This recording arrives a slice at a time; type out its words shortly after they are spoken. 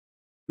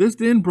This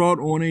then brought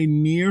on a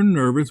near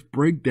nervous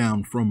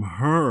breakdown from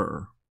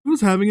her. She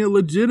was having a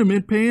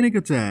legitimate panic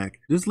attack.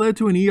 This led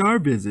to an ER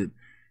visit,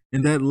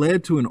 and that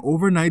led to an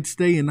overnight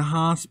stay in the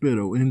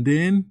hospital, and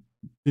then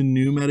to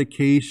new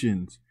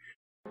medications.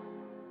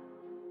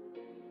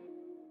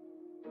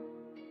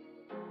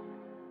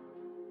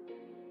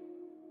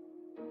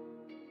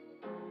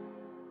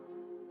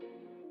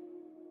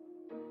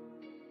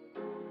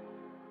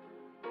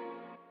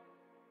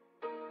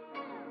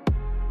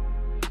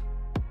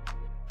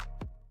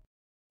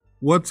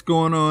 What's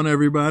going on,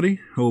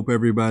 everybody? Hope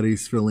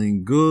everybody's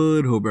feeling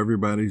good. Hope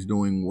everybody's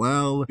doing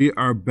well. We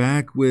are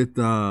back with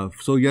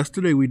so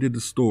yesterday we did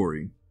the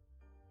story.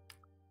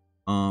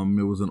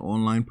 It was an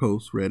online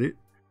post, Reddit.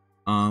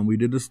 We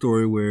did the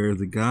story where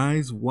the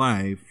guy's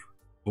wife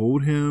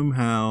told him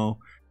how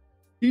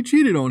she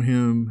cheated on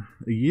him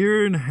a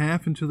year and a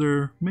half into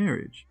their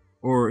marriage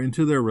or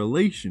into their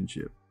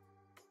relationship.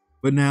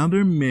 But now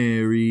they're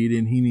married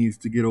and he needs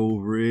to get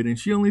over it. And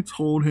she only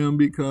told him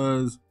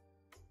because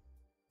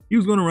he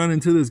was going to run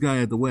into this guy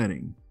at the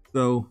wedding.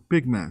 So,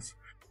 big mess.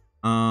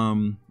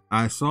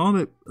 I saw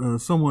that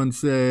someone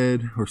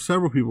said, or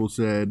several people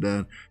said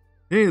that,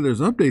 hey,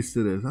 there's updates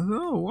to this. I said,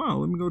 oh, wow,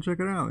 let me go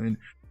check it out. And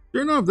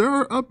sure enough, there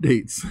are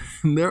updates.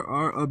 There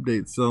are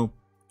updates. So,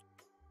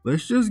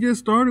 let's just get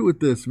started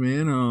with this,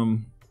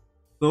 man.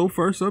 So,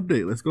 first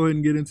update. Let's go ahead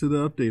and get into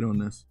the update on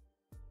this.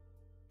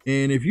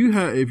 And if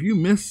you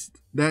missed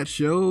that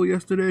show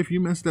yesterday, if you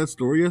missed that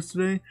story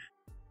yesterday,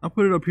 I'll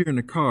put it up here in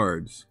the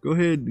cards. Go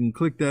ahead and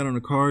click that on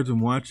the cards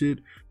and watch it.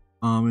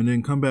 And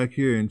then come back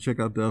here and check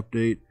out the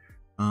update.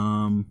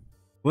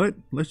 But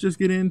let's just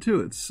get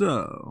into it.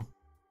 So,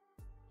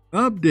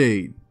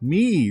 update.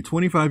 Me,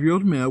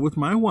 25-year-old male with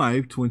my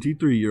wife,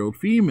 23-year-old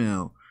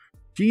female.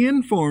 She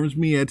informs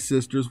me at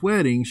sister's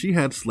wedding she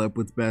had slept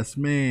with best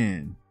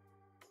man.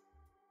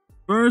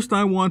 First,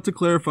 I want to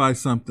clarify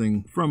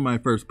something from my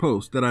first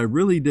post that I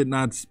really did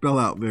not spell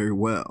out very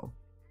well.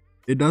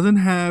 It doesn't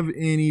have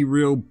any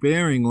real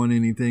bearing on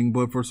anything,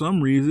 but for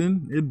some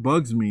reason, it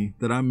bugs me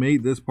that I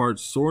made this part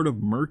sort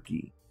of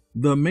murky.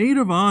 The maid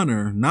of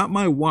honor, not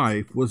my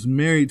wife, was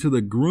married to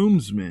the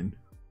groomsman,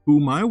 who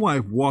my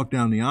wife walked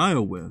down the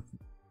aisle with.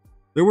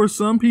 There were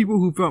some people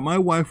who felt my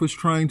wife was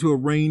trying to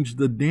arrange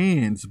the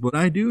dance, but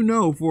I do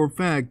know for a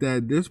fact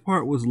that this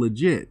part was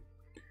legit.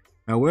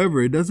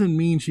 However, it doesn't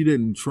mean she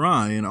didn't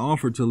try and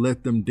offer to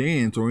let them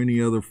dance or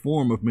any other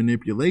form of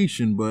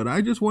manipulation, but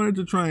I just wanted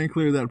to try and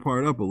clear that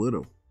part up a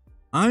little.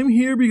 I'm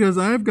here because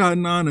I've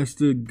gotten honest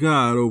to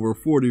God over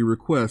 40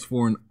 requests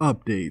for an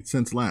update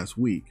since last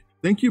week.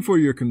 Thank you for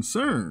your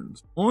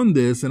concerns on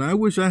this, and I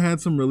wish I had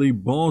some really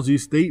ballsy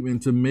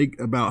statement to make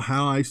about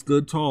how I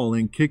stood tall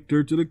and kicked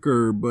her to the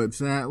curb, but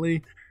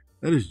sadly,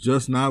 that is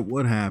just not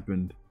what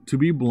happened. To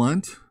be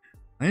blunt,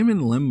 I am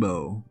in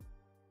limbo.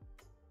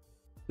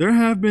 There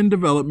have been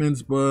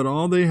developments, but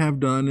all they have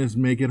done is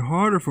make it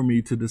harder for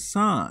me to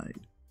decide.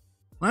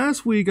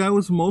 Last week, I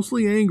was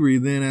mostly angry,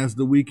 then as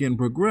the weekend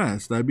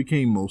progressed, I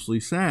became mostly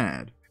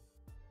sad.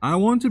 I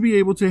want to be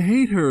able to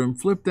hate her and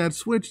flip that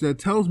switch that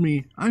tells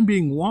me I'm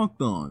being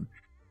walked on,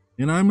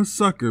 and I'm a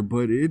sucker,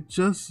 but it's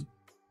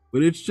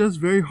just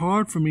very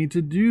hard for me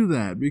to do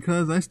that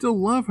because I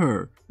still love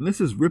her, and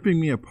this is ripping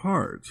me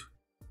apart.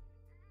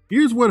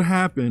 Here's what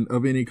happened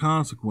of any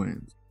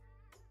consequence.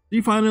 She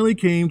finally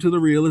came to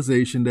the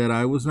realization that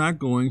I was not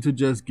going to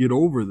just get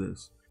over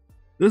this.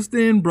 This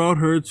then brought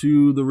her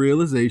to the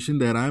realization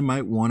that I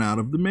might want out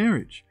of the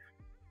marriage.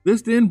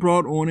 This then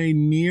brought on a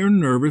near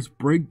nervous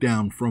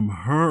breakdown from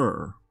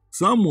her.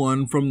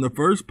 Someone from the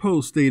first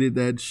post stated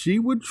that she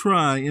would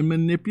try and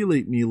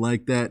manipulate me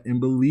like that, and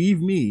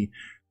believe me,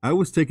 I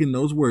was taking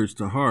those words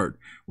to heart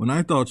when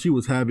I thought she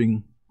was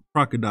having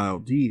crocodile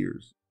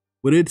tears.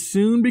 But it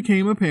soon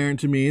became apparent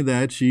to me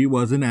that she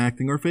wasn't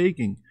acting or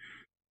faking.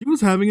 She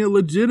was having a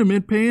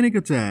legitimate panic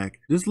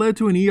attack. This led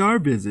to an ER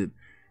visit,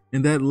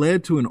 and that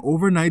led to an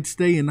overnight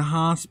stay in the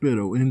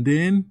hospital, and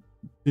then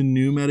to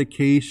new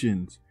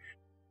medications,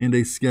 and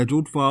a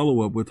scheduled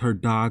follow-up with her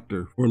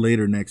doctor for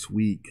later next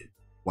week.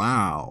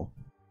 Wow.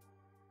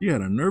 She had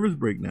a nervous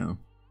breakdown.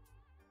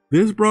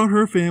 This brought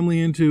her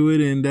family into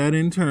it, and that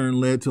in turn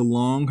led to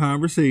long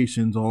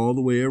conversations all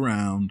the way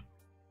around.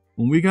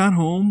 When we got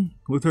home,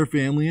 with her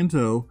family in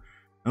tow,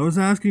 I was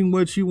asking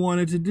what she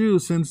wanted to do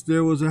since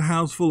there was a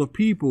house full of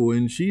people,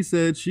 and she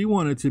said she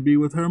wanted to be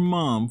with her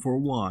mom for a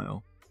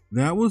while.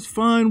 That was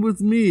fine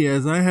with me,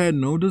 as I had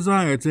no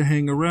desire to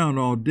hang around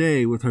all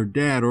day with her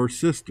dad or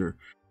sister,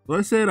 so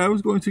I said I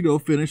was going to go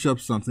finish up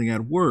something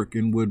at work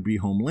and would be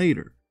home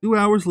later. 2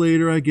 hours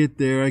later, I get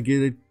there, I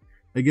get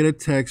a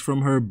text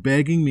from her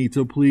begging me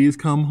to please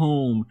come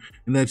home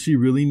and that she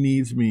really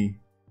needs me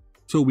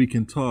so we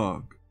can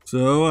talk.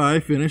 So I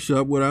finish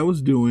up what I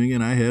was doing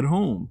and I head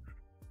home.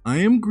 I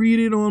am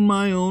greeted on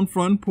my own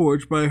front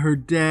porch by her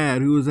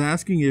dad, who is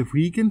asking if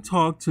he can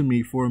talk to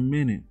me for a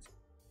minute.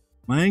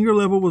 My anger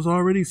level was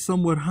already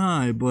somewhat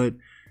high, but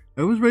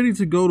I was ready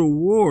to go to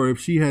war if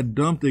she had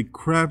dumped a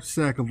crap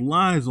sack of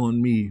lies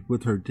on me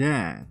with her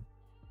dad.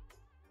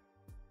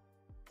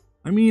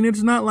 I mean,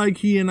 it's not like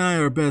he and I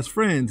are best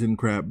friends and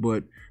crap,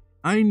 but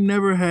I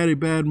never had a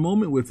bad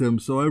moment with him,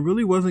 so I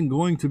really wasn't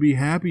going to be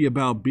happy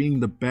about being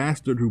the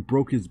bastard who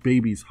broke his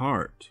baby's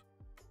heart.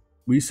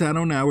 We sat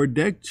on our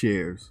deck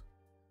chairs.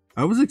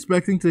 I was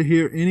expecting to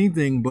hear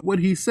anything but what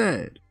he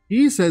said.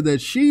 He said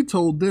that she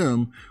told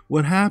them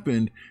what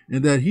happened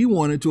and that he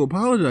wanted to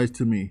apologize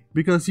to me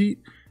because he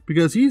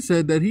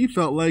said that he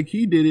felt like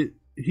he did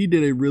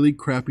a really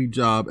crappy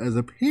job as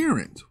a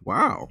parent.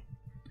 Wow.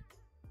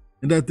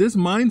 And that this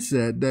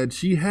mindset that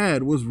she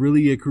had was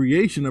really a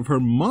creation of her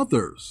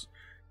mother's.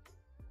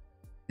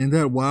 And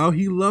that while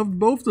he loved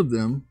both of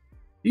them,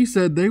 he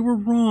said they were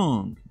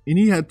wrong. And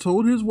he had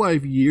told his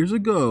wife years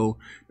ago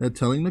that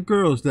telling the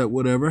girls that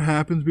whatever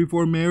happens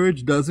before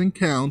marriage doesn't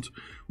count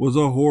was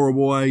a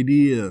horrible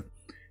idea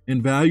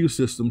and value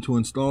system to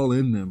install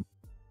in them.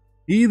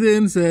 He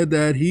then said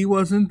that he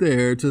wasn't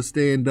there to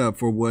stand up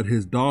for what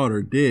his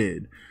daughter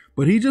did,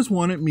 but he just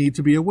wanted me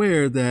to be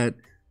aware that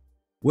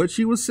what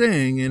she was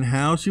saying and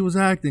how she was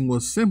acting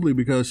was simply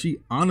because she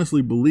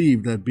honestly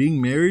believed that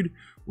being married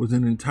was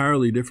an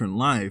entirely different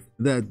life,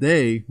 that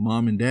they,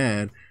 mom and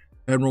dad,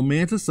 had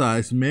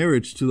romanticized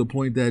marriage to the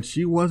point that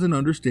she wasn't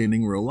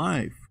understanding real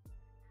life.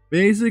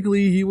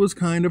 Basically, he was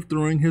kind of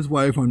throwing his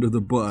wife under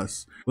the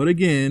bus, but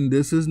again,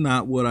 this is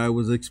not what I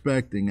was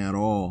expecting at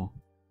all.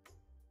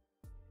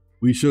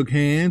 We shook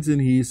hands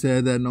and he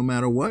said that no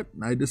matter what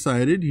I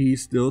decided, he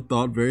still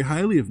thought very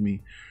highly of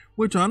me,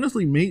 which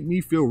honestly made me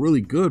feel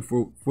really good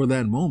for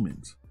that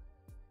moment.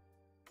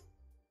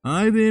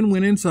 I then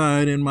went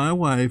inside and my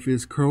wife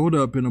is curled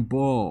up in a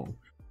ball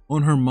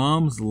on her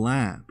mom's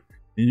lap,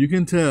 and you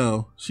can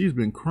tell she's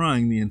been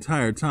crying the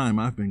entire time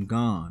I've been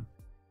gone.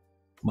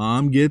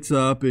 Mom gets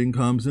up and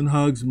comes and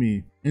hugs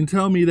me and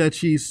tells me that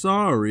she's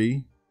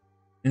sorry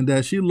and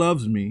that she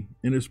loves me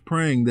and is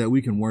praying that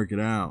we can work it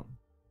out.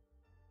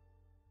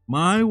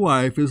 My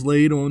wife is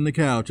laid on the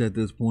couch at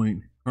this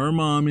point. Her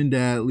mom and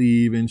dad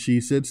leave and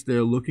she sits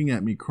there looking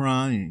at me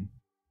crying.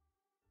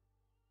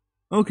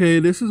 Okay,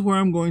 this is where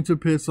I'm going to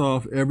piss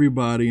off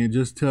everybody and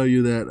just tell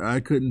you that I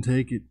couldn't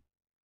take it.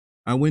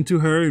 I went to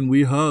her and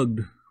we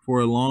hugged for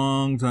a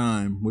long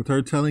time, with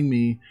her telling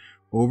me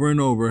over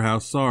and over how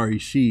sorry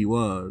she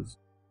was.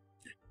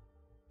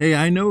 Hey,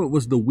 I know it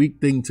was the weak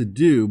thing to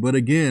do, but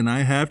again,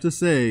 I have to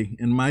say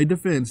in my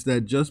defense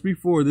that just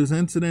before this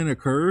incident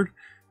occurred,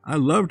 I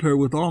loved her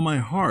with all my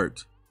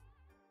heart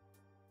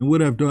and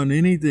would have done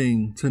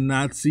anything to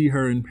not see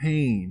her in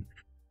pain.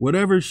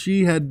 Whatever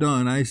she had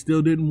done, I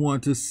still didn't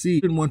want to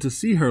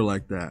see her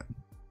like that.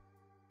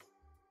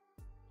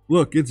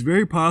 Look, it's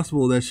very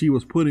possible that she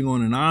was putting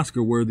on an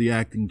Oscar-worthy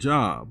acting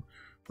job,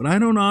 but I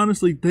don't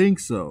honestly think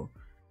so.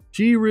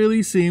 She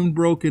really seemed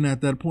broken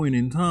at that point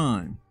in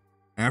time.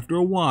 After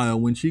a while,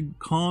 when she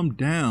calmed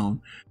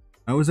down,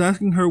 I was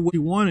asking her what she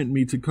wanted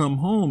me to come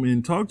home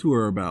and talk to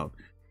her about,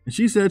 and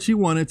she said she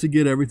wanted to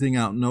get everything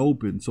out in the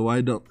open, so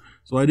I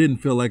didn't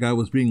feel like I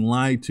was being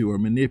lied to or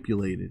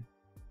manipulated.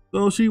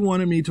 So she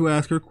wanted me to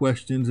ask her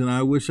questions, and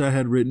I wish I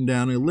had written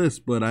down a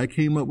list, but I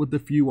came up with a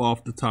few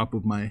off the top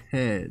of my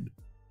head.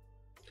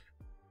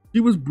 She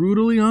was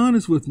brutally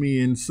honest with me,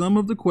 and some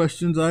of the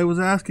questions I was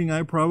asking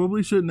I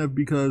probably shouldn't have,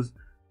 because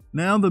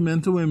now the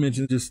mental image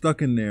is just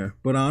stuck in there,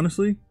 but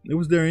honestly, it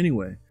was there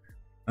anyway.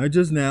 I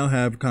just now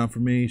have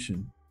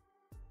confirmation.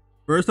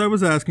 First, I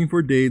was asking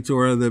for dates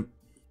or at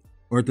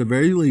the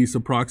very least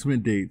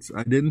approximate dates.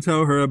 I didn't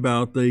tell her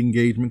about the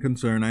engagement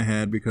concern I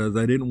had because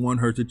I didn't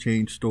want her to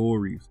change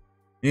stories.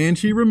 And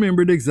she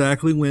remembered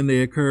exactly when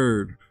they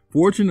occurred.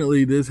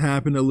 Fortunately, this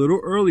happened a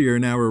little earlier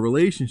in our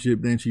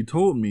relationship than she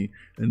told me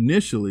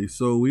initially,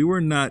 so we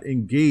were not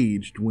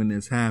engaged when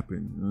this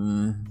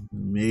happened.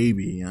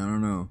 Maybe, I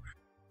don't know.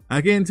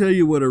 I can't tell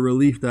you what a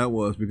relief that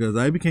was because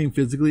I became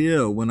physically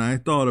ill when I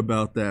thought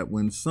about that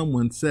when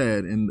someone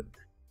said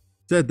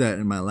that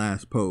in my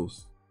last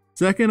post.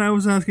 Second, I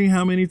was asking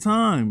how many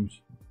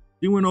times.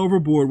 She went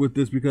overboard with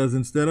this because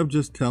instead of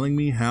just telling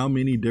me how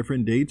many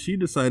different dates, she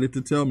decided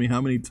to tell me how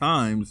many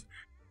times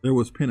there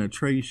was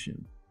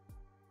penetration.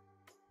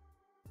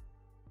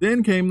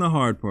 Then came the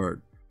hard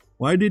part.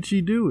 Why did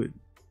she do it?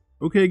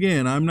 Okay,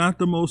 again, I'm not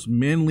the most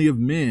manly of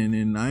men,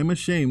 and I'm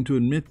ashamed to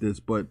admit this,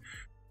 but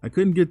I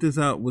couldn't get this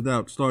out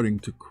without starting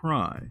to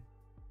cry.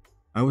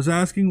 I was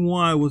asking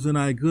why wasn't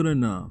I good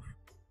enough?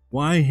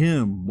 Why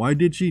him? Why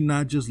did she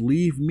not just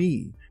leave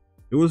me?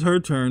 It was her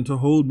turn to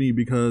hold me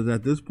because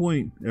at this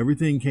point,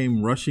 everything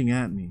came rushing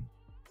at me.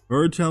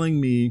 Her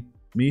telling me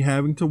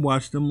having to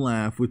watch them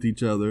laugh with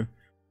each other,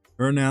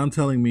 her now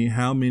telling me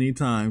how many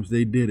times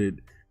they did it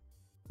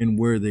and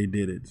where they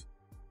did it.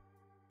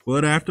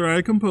 But after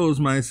I composed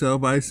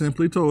myself, I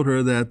simply told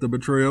her that the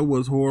betrayal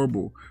was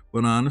horrible.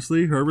 But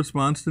honestly, her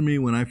response to me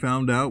when I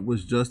found out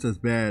was just as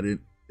bad,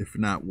 if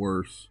not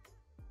worse.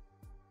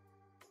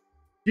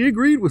 She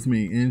agreed with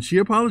me and she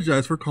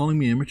apologized for calling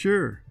me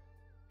immature.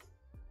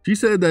 She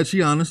said that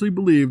she honestly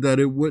believed that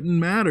it wouldn't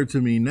matter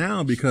to me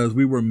now because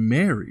we were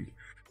married.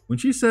 When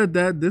she said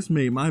that, this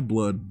made my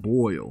blood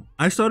boil.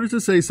 I started to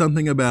say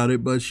something about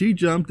it, but she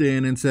jumped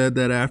in and said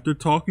that after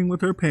talking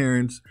with her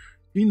parents,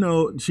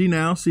 She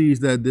now sees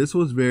that this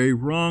was very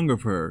wrong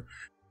of her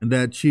and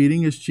that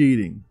cheating is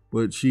cheating,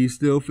 but she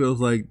still feels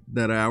like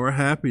that our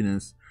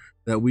happiness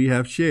that we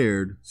have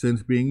shared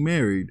since being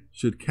married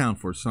should count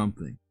for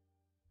something.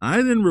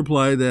 I then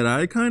replied that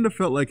I kind of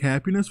felt like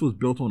happiness was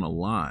built on a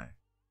lie.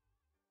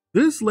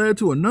 This led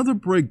to another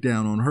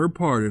breakdown on her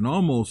part and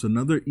almost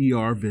another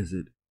ER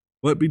visit.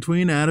 But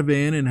between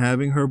Ativan and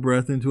having her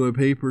breath into a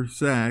paper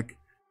sack,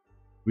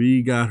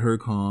 we got her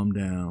calmed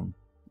down.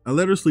 I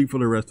let her sleep for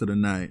the rest of the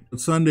night. But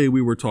Sunday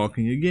we were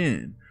talking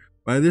again.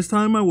 By this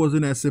time I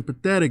wasn't as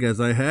sympathetic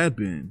as I had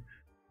been.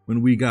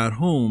 When we got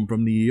home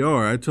from the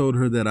ER, I told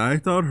her that I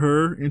thought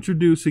her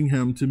introducing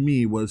him to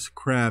me was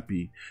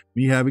crappy.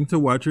 Me having to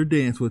watch her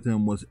dance with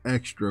him was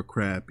extra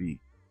crappy.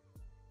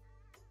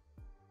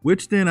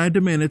 Which then I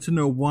demanded to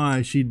know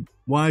why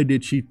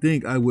did she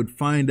think I would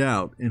find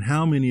out and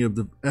how many of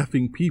the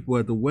effing people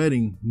at the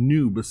wedding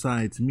knew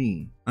besides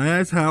me. I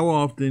asked how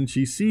often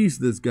she sees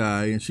this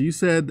guy and she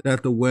said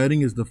that the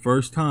wedding is the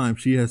first time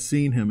she has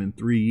seen him in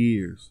 3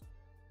 years.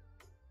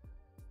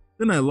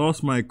 Then I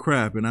lost my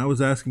crap and I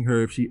was asking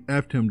her if she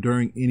effed him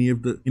during any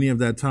of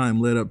that time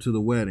led up to the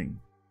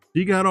wedding.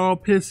 She got all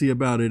pissy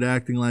about it,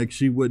 acting like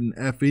she wouldn't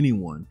eff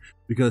anyone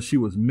because she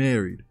was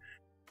married.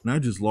 And I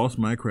just lost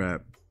my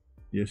crap.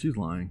 Yeah, she's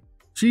lying.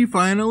 She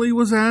finally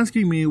was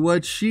asking me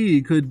what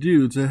she could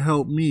do to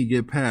help me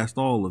get past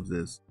all of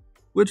this,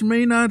 which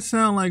may not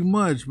sound like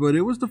much, but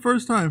it was the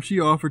first time she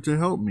offered to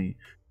help me.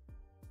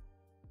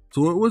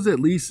 So it was at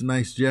least a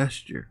nice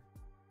gesture.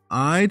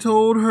 I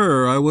told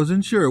her I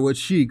wasn't sure what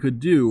she could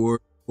do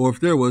or if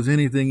there was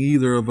anything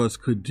either of us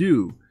could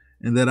do,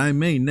 and that I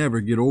may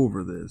never get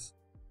over this.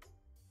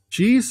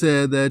 She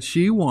said that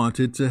she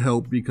wanted to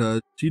help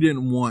because she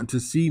didn't want to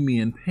see me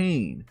in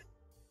pain,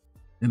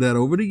 and that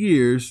over the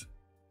years,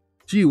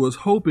 she was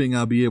hoping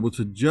I'll be able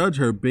to judge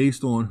her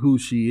based on who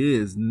she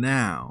is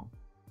now.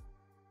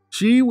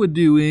 She would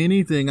do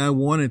anything I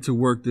wanted to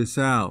work this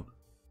out.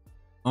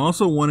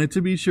 Also wanted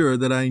to be sure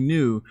that I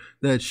knew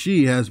that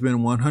she has been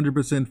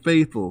 100%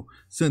 faithful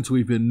since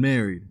we've been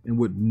married and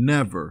would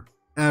never,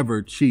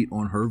 ever cheat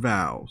on her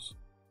vows.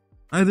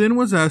 I then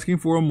was asking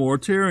for a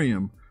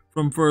moratorium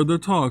from further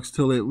talks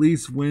till at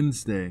least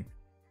Wednesday.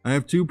 I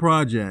have 2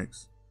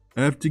 projects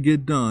I have to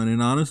get done,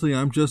 and honestly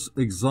I'm just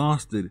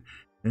exhausted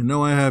and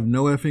know I have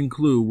no effing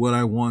clue what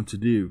I want to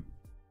do.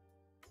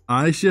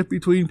 I shift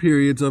between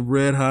periods of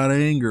red hot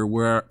anger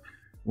where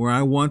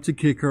I want to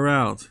kick her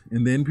out,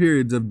 and then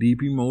periods of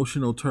deep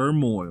emotional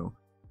turmoil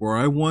where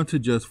I want to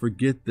just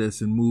forget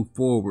this and move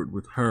forward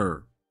with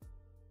her.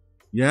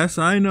 Yes,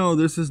 I know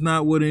this is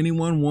not what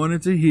anyone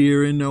wanted to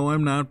hear, and no,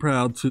 I'm not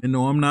proud to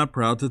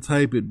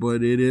type it,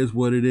 but it is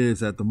what it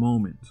is at the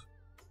moment.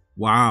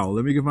 Wow,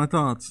 let me give my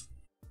thoughts.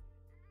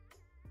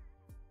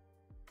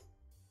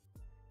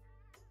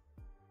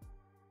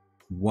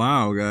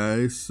 Wow,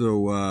 guys.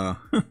 So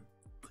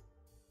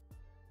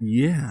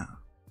yeah.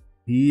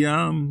 He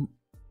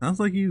sounds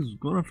like he's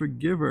gonna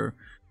forgive her,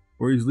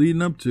 or he's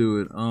leading up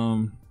to it.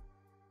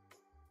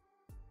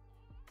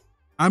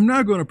 I'm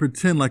not gonna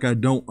pretend like I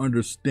don't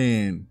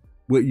understand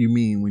what you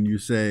mean when you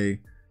say,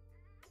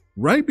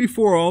 right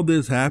before all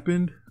this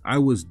happened, I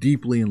was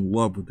deeply in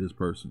love with this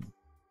person.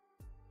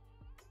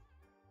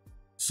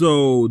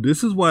 So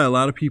this is why a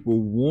lot of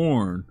people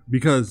warn,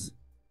 because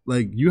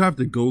like you have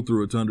to go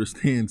through it to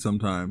understand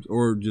sometimes,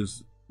 or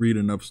just read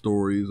enough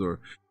stories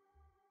or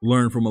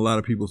learn from a lot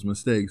of people's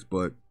mistakes.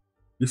 But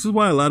this is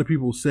why a lot of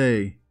people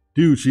say,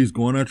 dude, she's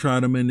gonna try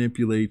to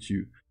manipulate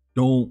you.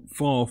 Don't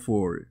fall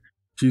for it.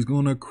 She's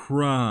gonna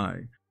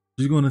cry.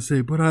 She's gonna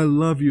say, but I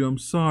love you. I'm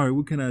sorry.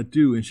 What can I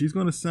do? And she's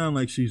gonna sound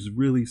like she's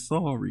really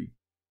sorry.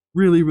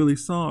 Really, really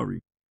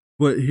sorry.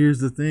 But here's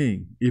the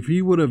thing. If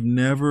he would have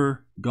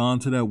never gone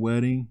to that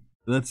wedding,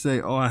 let's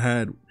say,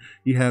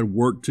 he had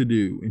work to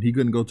do and he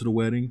couldn't go to the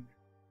wedding,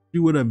 she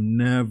would have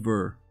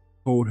never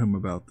told him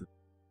about this.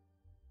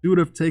 She would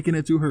have taken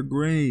it to her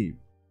grave.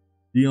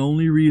 The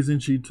only reason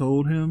she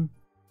told him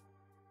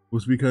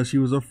was because she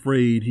was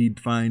afraid he'd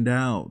find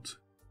out.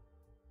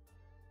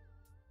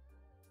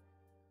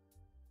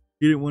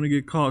 She didn't want to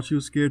get caught. She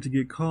was scared to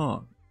get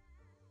caught.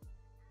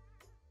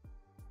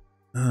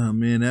 Oh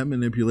man, that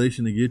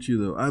manipulation to get you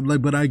though.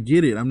 But I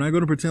get it. I'm not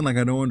going to pretend like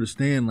I don't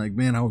understand. Like,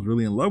 man, I was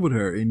really in love with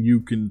her,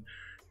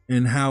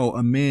 and how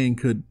a man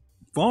could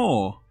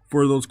fall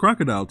for those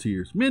crocodile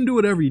tears. Men do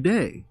it every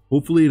day.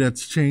 Hopefully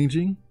that's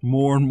changing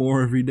more and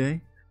more every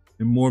day,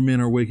 and more men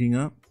are waking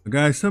up.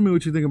 Guys, tell me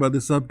what you think about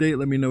this update.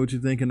 Let me know what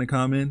you think in the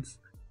comments.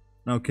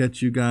 I'll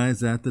catch you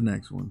guys at the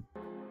next one.